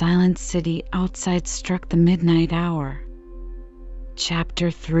in the silent city outside struck the midnight hour.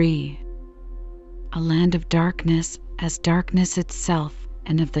 Chapter 3. A land of darkness, as darkness itself,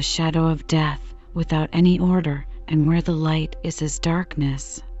 and of the shadow of death, without any order, and where the light is as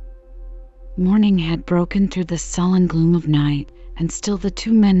darkness. Morning had broken through the sullen gloom of night, and still the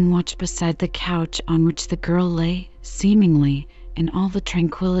two men watched beside the couch on which the girl lay, seemingly, in all the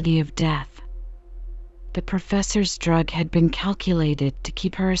tranquility of death. The professor's drug had been calculated to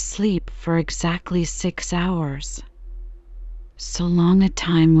keep her asleep for exactly 6 hours. So long a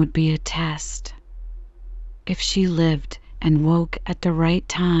time would be a test. If she lived and woke at the right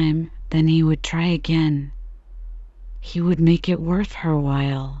time, then he would try again. He would make it worth her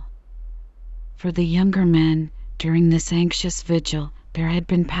while. For the younger man, during this anxious vigil, there had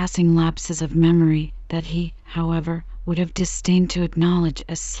been passing lapses of memory that he, however, would have disdained to acknowledge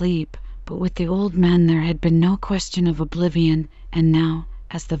as sleep, but with the old man there had been no question of oblivion, and now,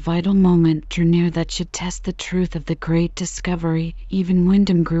 as the vital moment drew near that should test the truth of the great discovery, even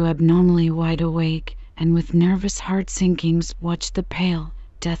Wyndham grew abnormally wide awake, and with nervous heart-sinkings watched the pale,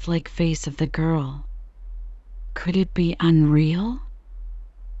 death-like face of the girl. Could it be unreal?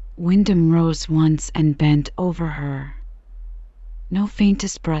 Wyndham rose once and bent over her. No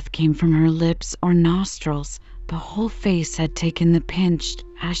faintest breath came from her lips or nostrils. The whole face had taken the pinched,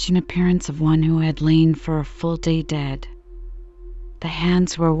 ashen appearance of one who had lain for a full day dead. The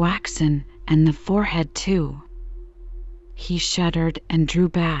hands were waxen, and the forehead too. He shuddered and drew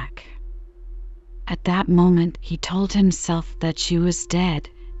back. At that moment he told himself that she was dead,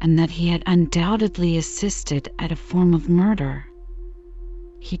 and that he had undoubtedly assisted at a form of murder.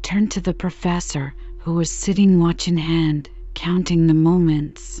 He turned to the professor, who was sitting watch in hand, counting the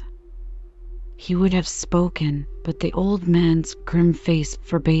moments. He would have spoken, but the old man's grim face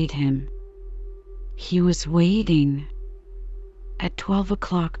forbade him. He was waiting. At 12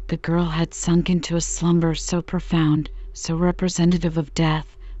 o'clock the girl had sunk into a slumber so profound, so representative of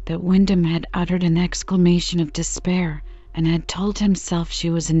death, that Wyndham had uttered an exclamation of despair, and had told himself she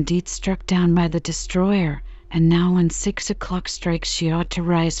was indeed struck down by the destroyer, and now when 6 o'clock strikes she ought to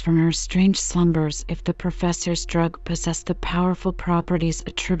rise from her strange slumbers if the professor's drug possessed the powerful properties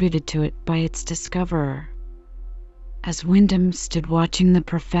attributed to it by its discoverer. As Wyndham stood watching the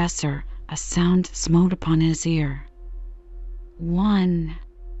professor, a sound smote upon his ear. 1.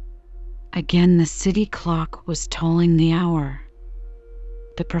 Again the city clock was tolling the hour.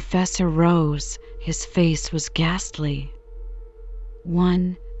 The professor rose. His face was ghastly.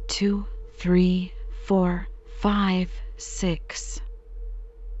 1, 2, 3, 4, 5, 6.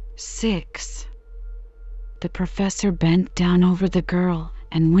 6. The professor bent down over the girl,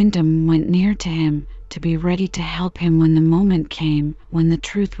 and Wyndham went near to him, to be ready to help him when the moment came when the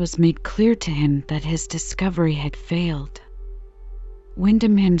truth was made clear to him that his discovery had failed.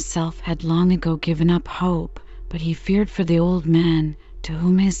 Wyndham himself had long ago given up hope, but he feared for the old man, to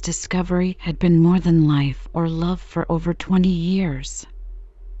whom his discovery had been more than life or love for over 20 years.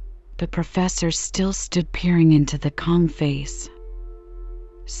 The professor still stood peering into the calm face.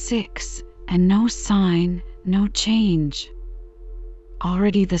 6, and no sign, no change.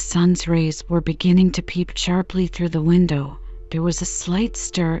 Already the sun's rays were beginning to peep sharply through the window. There was a slight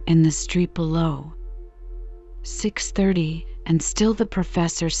stir in the street below. 6:30, and still the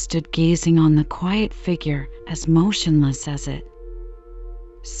professor stood gazing on the quiet figure, as motionless as it.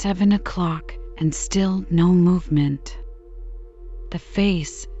 7 o'clock, and still no movement. The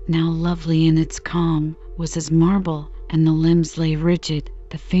face, now lovely in its calm, was as marble, and the limbs lay rigid,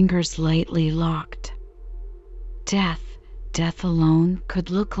 the fingers lightly locked. Death alone could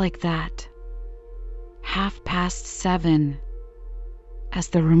look like that. 7:30. As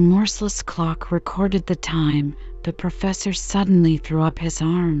the remorseless clock recorded the time, the professor suddenly threw up his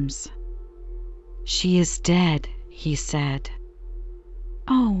arms. "She is dead," he said.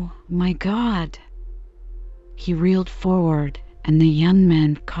 "Oh, my God!" He reeled forward, and the young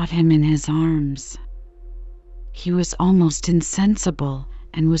man caught him in his arms. He was almost insensible,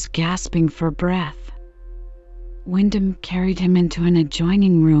 and was gasping for breath. Wyndham carried him into an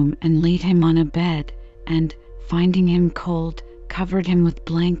adjoining room and laid him on a bed, and, finding him cold, covered him with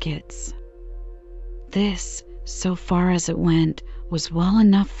blankets. This, so far as it went, was well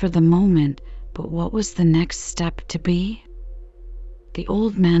enough for the moment, but what was the next step to be? The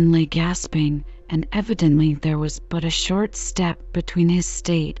old man lay gasping, and evidently there was but a short step between his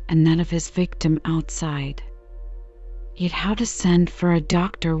state and that of his victim outside. Yet how to send for a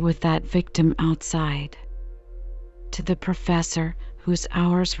doctor with that victim outside? To the professor, whose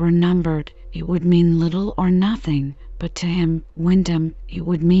hours were numbered, it would mean little or nothing, but to him, Wyndham, it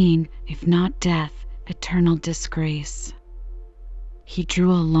would mean, if not death, eternal disgrace. He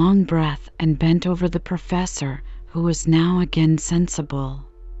drew a long breath and bent over the professor, who was now again sensible.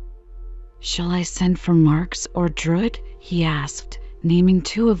 "Shall I send for Marks or Druid?" he asked, naming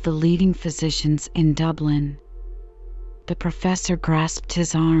two of the leading physicians in Dublin. The professor grasped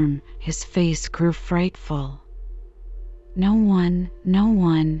his arm. His face grew frightful. No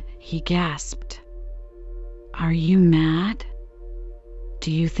one," he gasped. "Are you mad?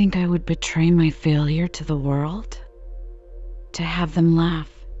 Do you think I would betray my failure to the world? To have them laugh,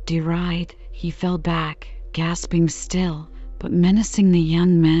 deride?" He fell back, gasping still, but menacing the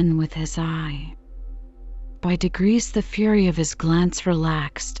young man with his eye. By degrees the fury of his glance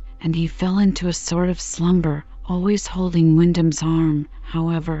relaxed, and he fell into a sort of slumber, always holding Wyndham's arm,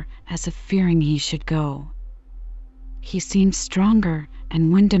 however, as if fearing he should go. He seemed stronger,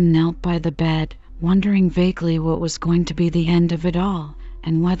 and Wyndham knelt by the bed, wondering vaguely what was going to be the end of it all,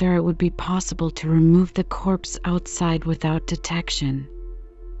 and whether it would be possible to remove the corpse outside without detection.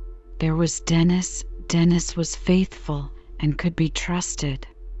 There was Dennis. Dennis was faithful and could be trusted.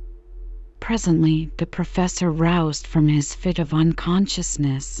 Presently the professor roused from his fit of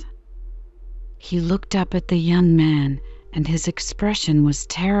unconsciousness. He looked up at the young man, and his expression was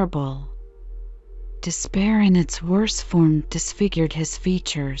terrible. Despair in its worst form disfigured his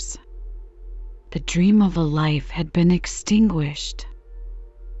features. The dream of a life had been extinguished.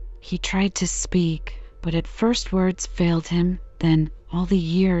 He tried to speak, but at first words failed him, then, all the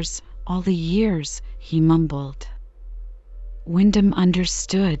years, he mumbled. Wyndham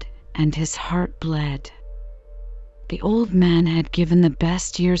understood, and his heart bled. The old man had given the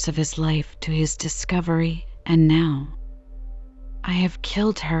best years of his life to his discovery, and now— "I have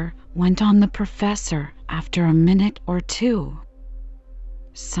killed her," went on the professor after a minute or two.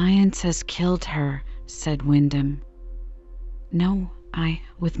 "Science has killed her," said Wyndham. "No,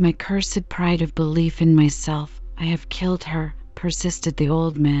 with my cursed pride of belief in myself, I have killed her," persisted the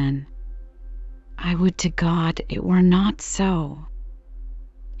old man. "I would to God it were not so."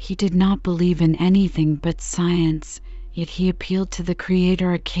 He did not believe in anything but science, yet he appealed to the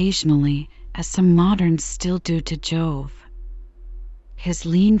Creator occasionally, as some moderns still do to Jove. His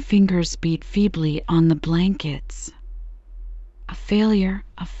lean fingers beat feebly on the blankets. A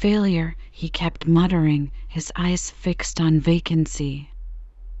failure," he kept muttering, his eyes fixed on vacancy.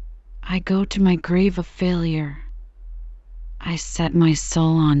 "I go to my grave a failure. I set my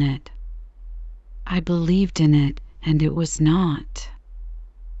soul on it. I believed in it, and it was not."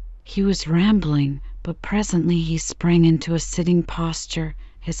 He was rambling, but presently he sprang into a sitting posture,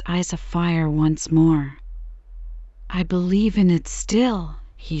 his eyes afire once more. "I believe in it still,"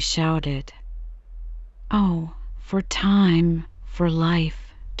 he shouted. "Oh, for time, for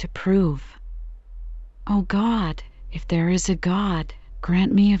life, to prove. Oh God, if there is a God,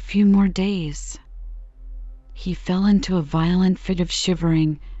 grant me a few more days." He fell into a violent fit of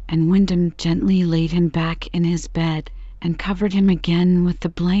shivering, and Wyndham gently laid him back in his bed, and covered him again with the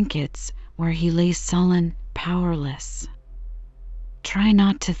blankets, where he lay sullen, powerless. "Try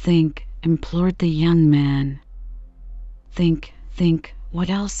not to think," implored the young man. Think, what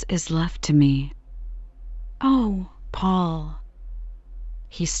else is left to me?" "Oh, Paul!"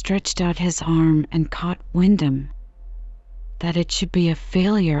 He stretched out his arm and caught Wyndham. "That it should be a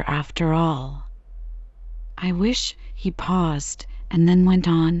failure after all. I wish—" He paused, and then went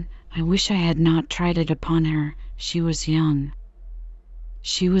on, "I wish I had not tried it upon her. She was young.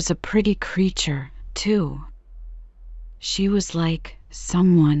 She was a pretty creature, too. She was like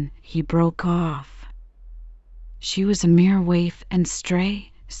someone—" He broke off. "She was a mere waif and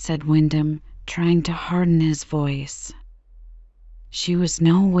stray," said Wyndham, trying to harden his voice. "She was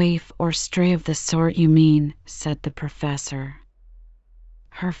no waif or stray of the sort you mean," said the Professor.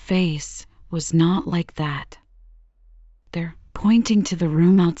 "Her face was not like that. There," pointing to the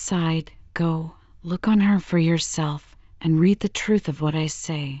room outside, "go, look on her for yourself, and read the truth of what I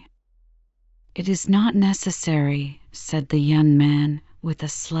say." "It is not necessary," said the young man, with a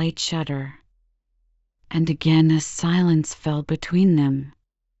slight shudder. And again a silence fell between them.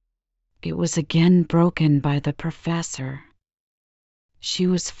 It was again broken by the Professor. "She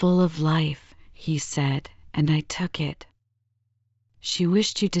was full of life," he said, "and I took it." "She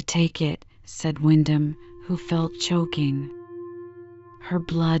wished you to take it," said Wyndham, who felt choking. Her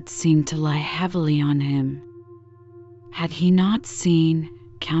blood seemed to lie heavily on him. Had he not seen,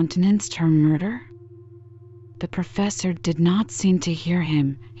 countenanced her murder? The Professor did not seem to hear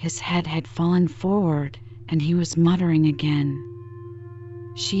him. His head had fallen forward, and he was muttering again.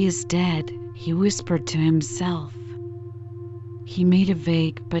 "She is dead," he whispered to himself. He made a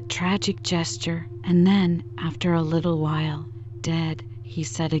vague but tragic gesture, and then, after a little while, "Dead," he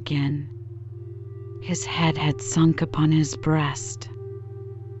said again. His head had sunk upon his breast.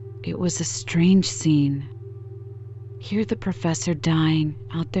 It was a strange scene. Here the Professor dying,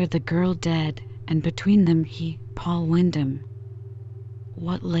 out there the girl dead, and between them he, Paul Wyndham.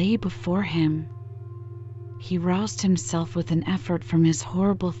 What lay before him? He roused himself with an effort from his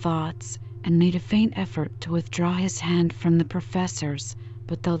horrible thoughts, and made a faint effort to withdraw his hand from the Professor's,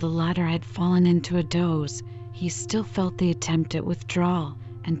 but though the latter had fallen into a doze, he still felt the attempt at withdrawal,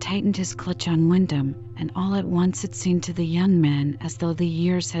 and tightened his clutch on Wyndham, and all at once it seemed to the young man as though the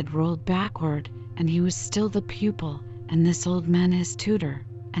years had rolled backward, and he was still the pupil, and this old man his tutor,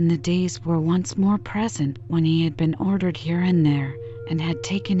 and the days were once more present when he had been ordered here and there, and had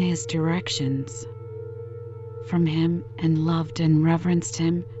taken his directions from him, and loved and reverenced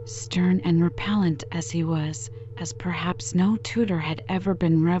him, stern and repellent as he was, as perhaps no tutor had ever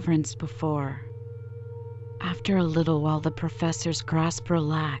been reverenced before. After a little while the Professor's grasp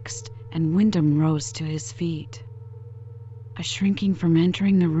relaxed, and Wyndham rose to his feet. A shrinking from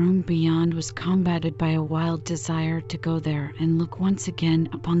entering the room beyond was combated by a wild desire to go there and look once again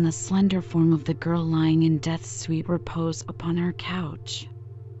upon the slender form of the girl lying in death's sweet repose upon her couch.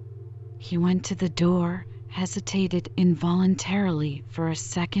 He went to the door, hesitated involuntarily for a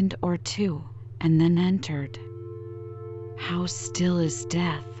second or two, and then entered. How still is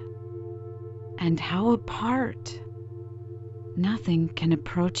death! And how apart! Nothing can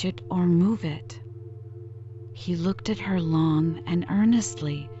approach it or move it. He looked at her long and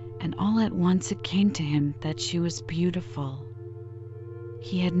earnestly, and all at once it came to him that she was beautiful.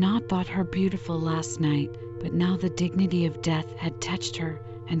 He had not thought her beautiful last night, but now the dignity of death had touched her,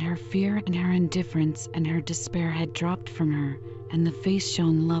 and her fear and her indifference and her despair had dropped from her, and the face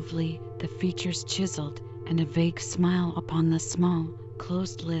shone lovely, the features chiseled, and a vague smile upon the small,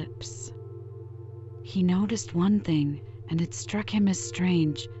 closed lips. He noticed one thing, and it struck him as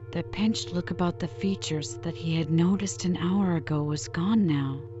strange. That pinched look about the features that he had noticed an hour ago was gone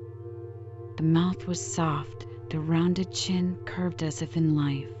now. The mouth was soft, the rounded chin curved as if in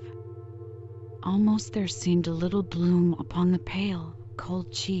life. Almost there seemed a little bloom upon the pale,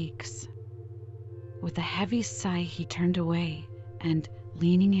 cold cheeks. With a heavy sigh he turned away, and,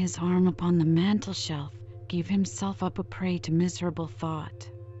 leaning his arm upon the mantel-shelf, gave himself up a prey to miserable thought.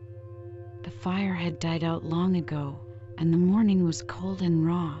 The fire had died out long ago, and the morning was cold and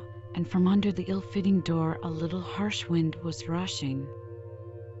raw, and from under the ill-fitting door a little harsh wind was rushing.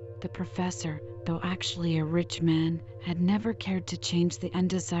 The Professor, though actually a rich man, had never cared to change the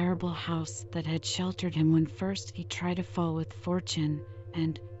undesirable house that had sheltered him when first he tried to fall with fortune,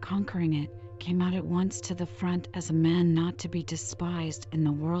 and, conquering it, came out at once to the front as a man not to be despised in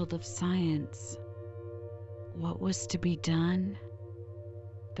the world of science. What was to be done?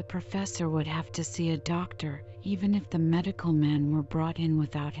 The Professor would have to see a doctor, even if the medical man were brought in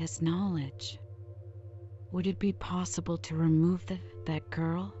without his knowledge. Would it be possible to remove that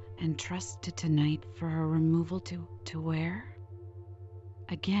girl entrusted tonight for her removal to where?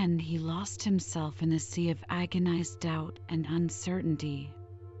 Again, he lost himself in a sea of agonized doubt and uncertainty.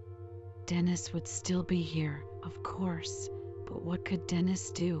 Dennis would still be here, of course, but what could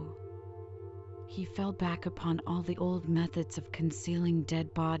Dennis do? He fell back upon all the old methods of concealing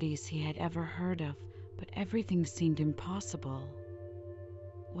dead bodies he had ever heard of, but everything seemed impossible.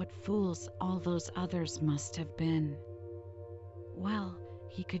 What fools all those others must have been. Well,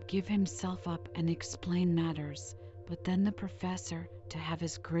 he could give himself up and explain matters, but then the professor, to have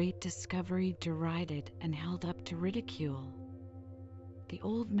his great discovery derided and held up to ridicule. The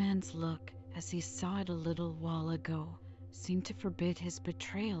old man's look, as he saw it a little while ago, seemed to forbid his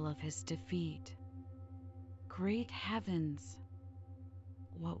betrayal of his defeat. Great heavens!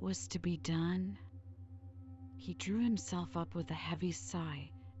 What was to be done? He drew himself up with a heavy sigh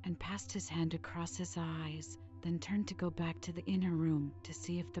and passed his hand across his eyes, then turned to go back to the inner room to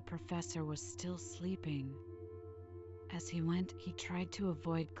see if the professor was still sleeping. As he went, he tried to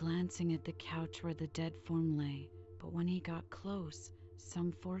avoid glancing at the couch where the dead form lay, but when he got close,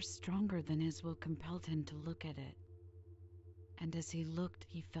 some force stronger than his will compelled him to look at it. And as he looked,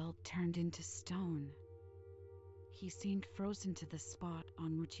 he felt turned into stone. He seemed frozen to the spot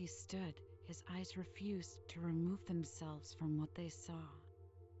on which he stood. His eyes refused to remove themselves from what they saw.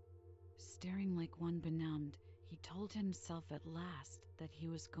 Staring like one benumbed, he told himself at last that he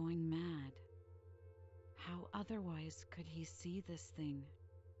was going mad. How otherwise could he see this thing?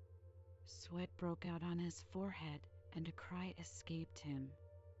 Sweat broke out on his forehead, and a cry escaped him.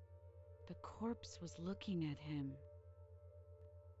 The corpse was looking at him.